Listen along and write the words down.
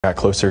Got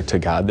closer to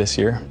God this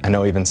year. I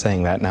know even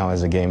saying that now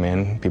as a gay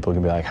man, people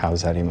can be like, how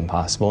is that even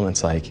possible? And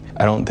it's like,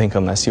 I don't think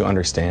unless you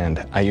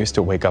understand, I used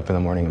to wake up in the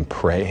morning and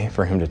pray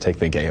for him to take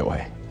the gay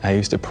away. I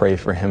used to pray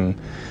for him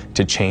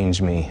to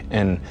change me.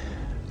 And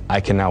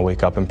I can now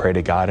wake up and pray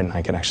to God, and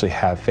I can actually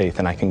have faith,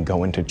 and I can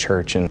go into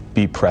church and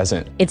be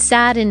present. It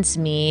saddens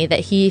me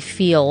that he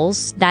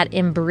feels that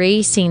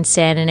embracing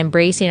sin and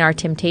embracing our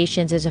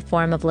temptations is a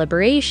form of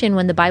liberation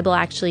when the Bible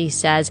actually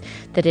says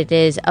that it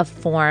is a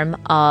form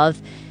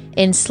of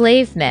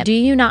enslavement. Do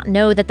you not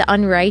know that the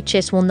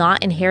unrighteous will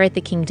not inherit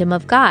the kingdom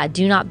of God?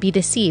 Do not be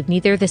deceived.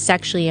 Neither the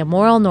sexually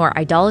immoral, nor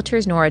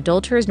idolaters, nor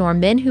adulterers, nor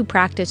men who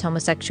practice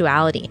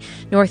homosexuality,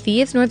 nor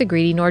thieves, nor the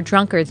greedy, nor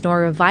drunkards,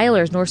 nor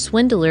revilers, nor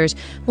swindlers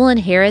will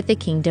inherit the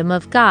kingdom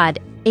of God.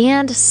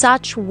 And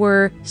such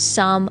were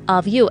some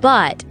of you.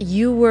 But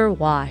you were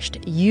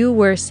washed, you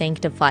were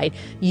sanctified,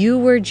 you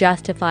were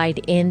justified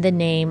in the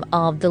name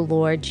of the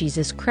Lord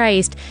Jesus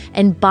Christ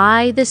and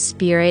by the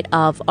Spirit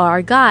of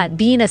our God.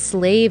 Being a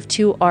slave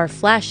to our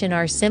flesh and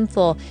our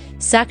sinful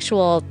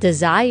sexual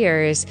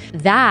desires,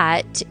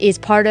 that is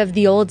part of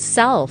the old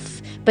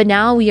self. But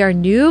now we are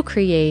new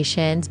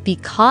creations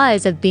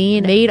because of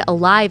being made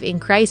alive in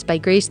Christ by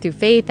grace through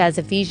faith, as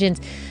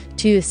Ephesians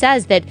 2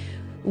 says, that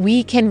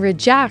we can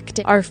reject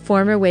our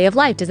former way of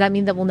life. Does that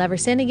mean that we'll never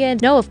sin again?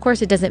 No, of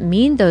course it doesn't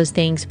mean those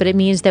things, but it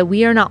means that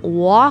we are not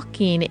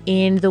walking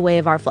in the way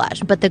of our flesh.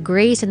 But the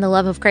grace and the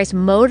love of Christ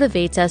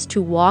motivates us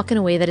to walk in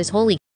a way that is holy.